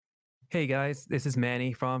Hey guys, this is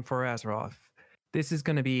Manny from For Azeroth. This is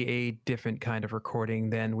going to be a different kind of recording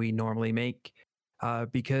than we normally make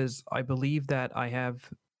because I believe that I have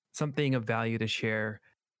something of value to share.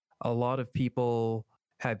 A lot of people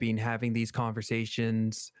have been having these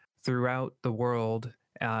conversations throughout the world,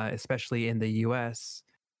 especially in the US.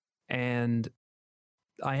 And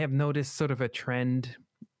I have noticed sort of a trend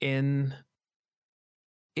in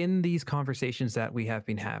these conversations that we have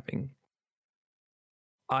been having.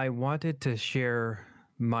 I wanted to share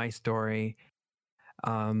my story.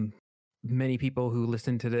 Um, Many people who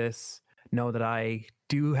listen to this know that I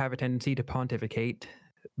do have a tendency to pontificate,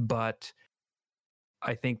 but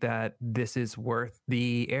I think that this is worth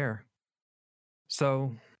the air.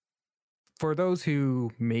 So, for those who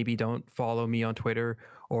maybe don't follow me on Twitter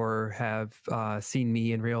or have seen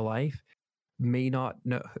me in real life, may not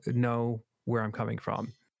know where I'm coming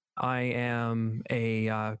from. I am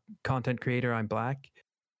a content creator. I'm black.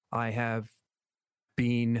 I have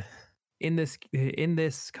been in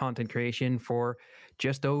this content creation for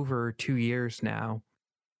just over 2 years now,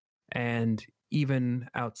 and even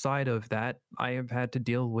outside of that I have had to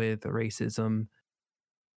deal with racism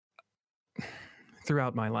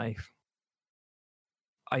throughout my life.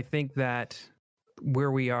 I think that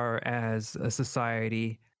where we are as a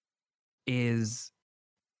society is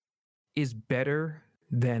better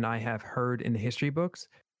than I have heard in the history books,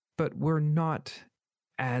 but we're not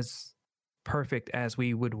as perfect as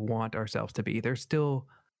we would want ourselves to be. There's still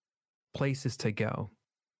places to go.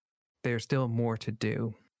 There's still more to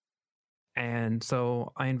do. And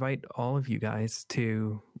so I invite all of you guys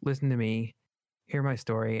to listen to me, hear my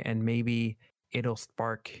story, and maybe it'll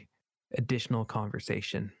spark additional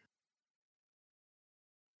conversation.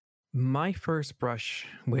 My first brush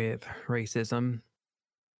with racism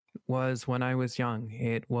was when I was young.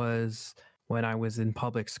 It was when I was in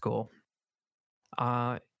public school.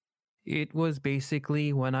 Uh, it was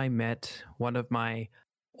basically when I met one of my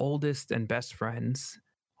oldest and best friends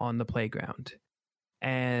on the playground.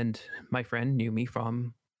 And my friend knew me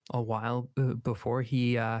from a while before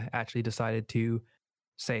he actually decided to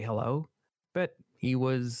say hello, but he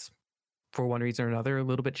was, for one reason or another, a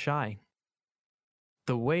little bit shy.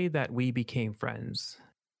 The way that we became friends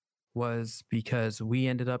was because we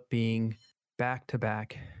ended up being back to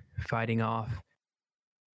back, fighting off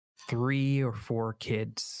 3 or 4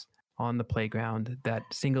 kids on the playground that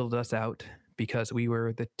singled us out because we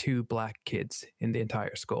were the two black kids in the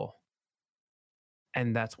entire school.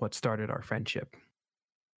 And that's what started our friendship.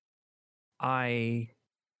 I,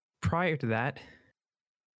 prior to that,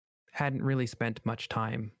 hadn't really spent much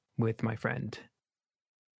time with my friend.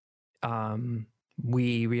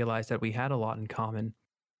 We realized that we had a lot in common,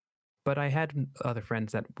 but I had other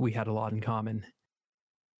friends that we had a lot in common.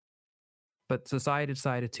 But society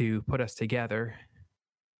decided to put us together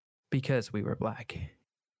because we were black.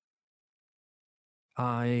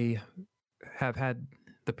 I have had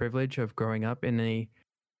the privilege of growing up in a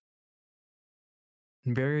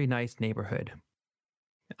very nice neighborhood.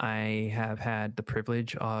 I have had the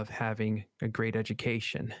privilege of having a great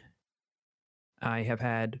education. I have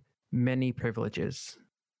had many privileges,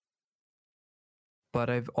 but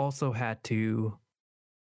I've also had to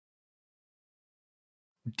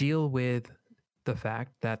deal with the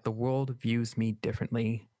fact that the world views me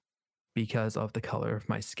differently because of the color of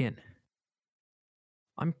my skin.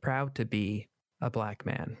 I'm proud to be a black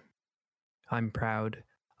man. I'm proud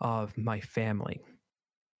of my family.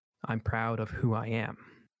 I'm proud of who I am.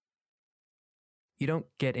 You don't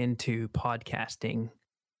get into podcasting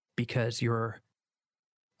because you're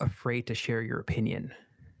afraid to share your opinion.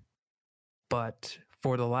 But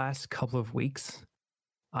for the last couple of weeks,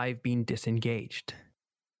 I've been disengaged.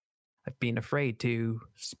 I've been afraid to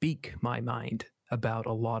speak my mind about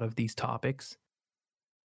a lot of these topics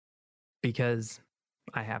because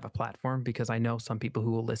I have a platform, because I know some people who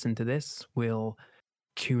will listen to this will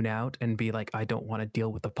tune out and be like, I don't want to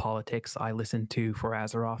deal with the politics. I listen to For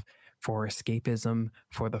Azeroth for escapism,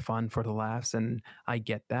 for the fun, for the laughs, and I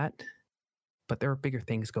get that. But there are bigger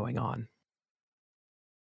things going on.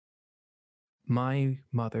 My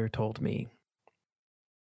mother told me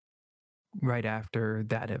right after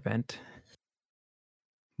that event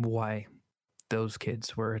why those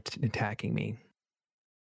kids were attacking me.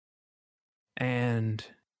 And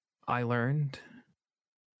I learned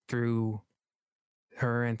through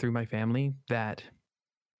her and through my family that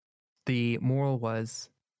the moral was,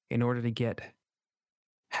 in order to get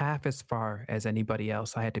half as far as anybody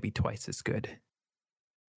else, I had to be twice as good.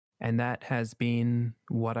 And that has been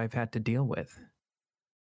what I've had to deal with.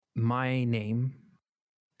 My name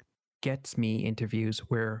gets me interviews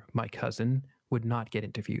where my cousin would not get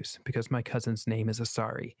interviews because my cousin's name is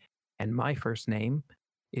Asari. and my first name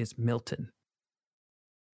is Milton.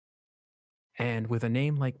 And with a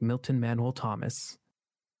name like Milton Manuel Thomas,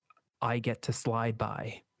 I get to slide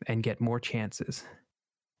by and get more chances.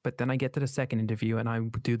 But then I get to the second interview and I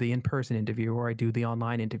do the in person interview or I do the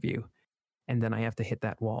online interview. And then I have to hit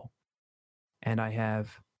that wall. And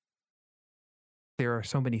there are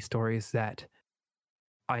so many stories that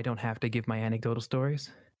I don't have to give my anecdotal stories.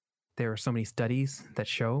 There are so many studies that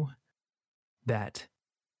show that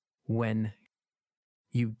when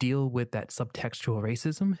you deal with that subtextual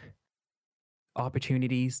racism,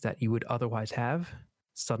 opportunities that you would otherwise have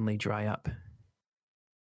suddenly dry up.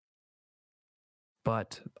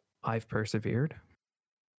 But I've persevered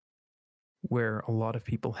where a lot of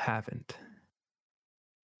people haven't.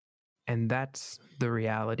 And that's the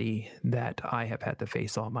reality that I have had to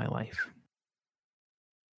face all my life.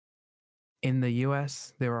 In the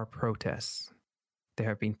US, there are protests. There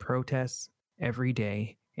have been protests every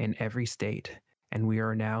day in every state, and we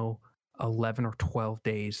are now 11 or 12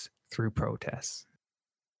 days through protests.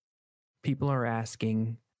 People are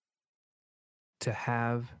asking to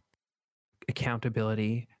have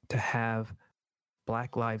accountability, to have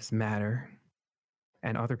Black Lives Matter,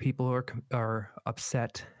 and other people are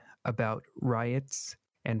upset about riots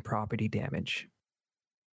and property damage.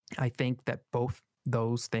 I think that both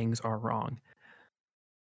those things are wrong.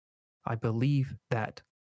 I believe that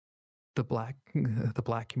the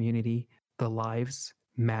black community, the lives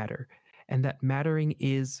matter, and that mattering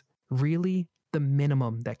is really the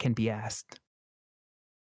minimum that can be asked.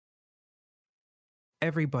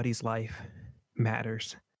 Everybody's life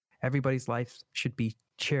matters. Everybody's life should be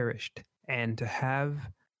cherished, and to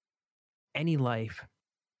have any life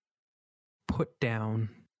put down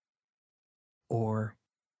or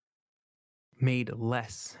made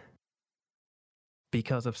less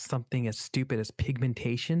because of something as stupid as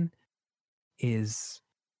pigmentation is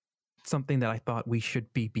something that I thought we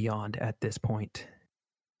should be beyond at this point.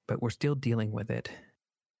 But we're still dealing with it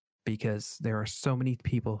because there are so many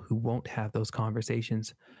people who won't have those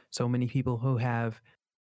conversations, so many people who have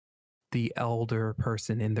the elder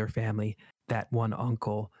person in their family, that one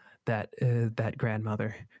uncle, that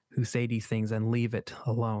grandmother, who say these things and leave it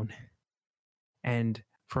alone. And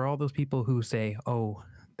for all those people who say, oh,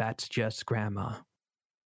 that's just grandma,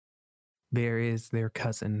 there is their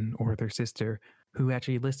cousin or their sister who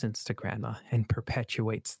actually listens to grandma and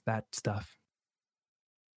perpetuates that stuff.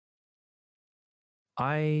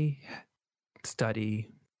 I study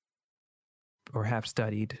or have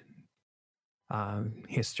studied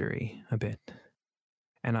history a bit,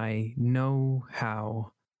 and I know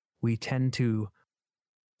how we tend to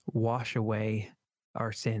wash away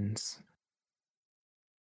our sins.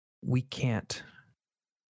 We can't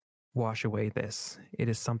wash away this. It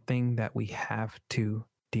is something that we have to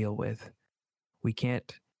deal with. We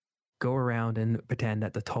can't go around and pretend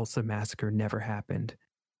that the Tulsa massacre never happened.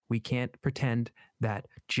 We can't pretend that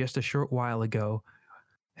just a short while ago,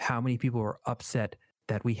 how many people were upset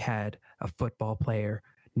that we had a football player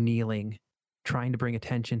kneeling, trying to bring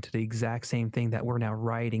attention to the exact same thing that we're now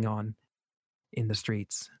rioting on in the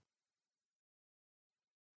streets.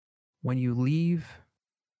 When you leave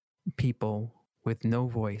people with no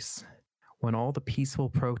voice, when all the peaceful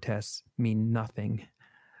protests mean nothing,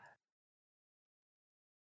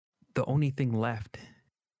 the only thing left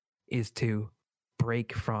is to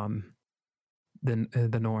break from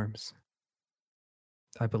the norms.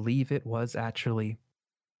 I believe it was actually,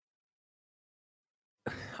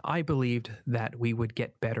 I believed that we would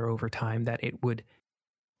get better over time, that it would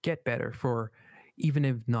get better for, even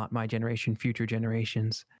if not my generation, future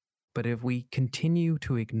generations. But if we continue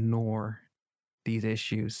to ignore these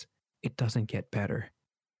issues, it doesn't get better.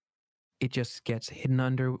 It just gets hidden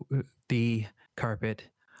under the carpet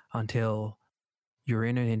until you're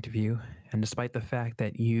in an interview, and despite the fact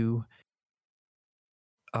that you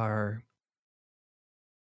are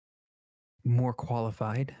more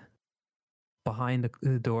qualified, behind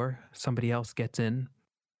the door, somebody else gets in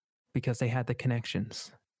because they had the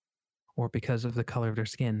connections, or because of the color of their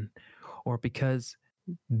skin, or because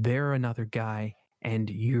they're another guy and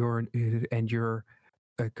you're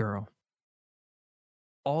a girl.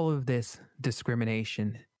 All of this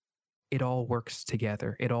discrimination, it all works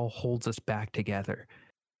together. It all holds us back together.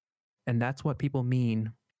 And that's what people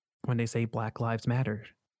mean when they say Black Lives Matter.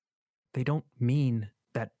 They don't mean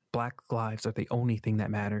that Black lives are the only thing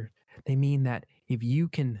that matters. They mean that if you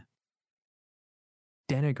can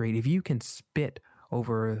denigrate, if you can spit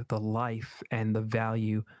over the life and the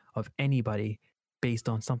value of anybody based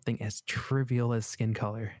on something as trivial as skin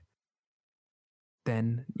color,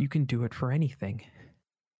 then you can do it for anything.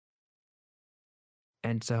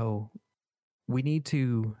 And so we need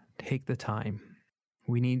to take the time.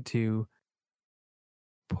 We need to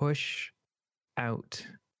push out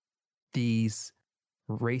these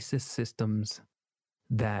racist systems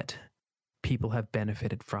that people have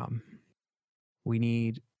benefited from. We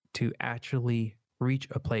need to actually reach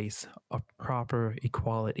a place of proper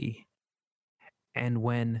equality. And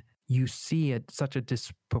when you see such a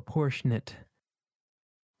disproportionate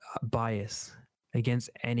bias against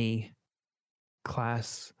any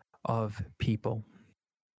class of people,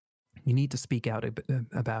 you need to speak out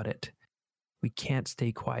about it. We can't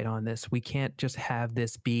stay quiet on this. We can't just have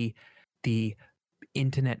this be the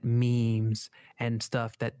internet memes and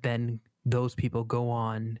stuff that then those people go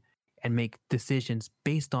on and make decisions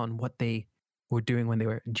based on what they were doing when they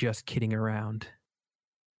were just kidding around.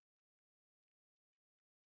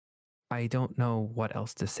 I don't know what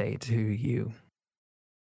else to say to you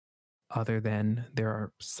other than there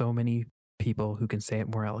are so many people who can say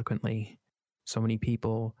it more eloquently, so many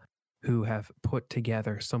people who have put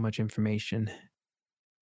together so much information.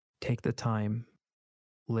 Take the time,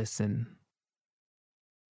 listen,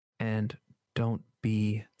 and don't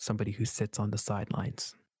be somebody who sits on the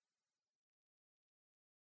sidelines.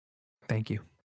 Thank you.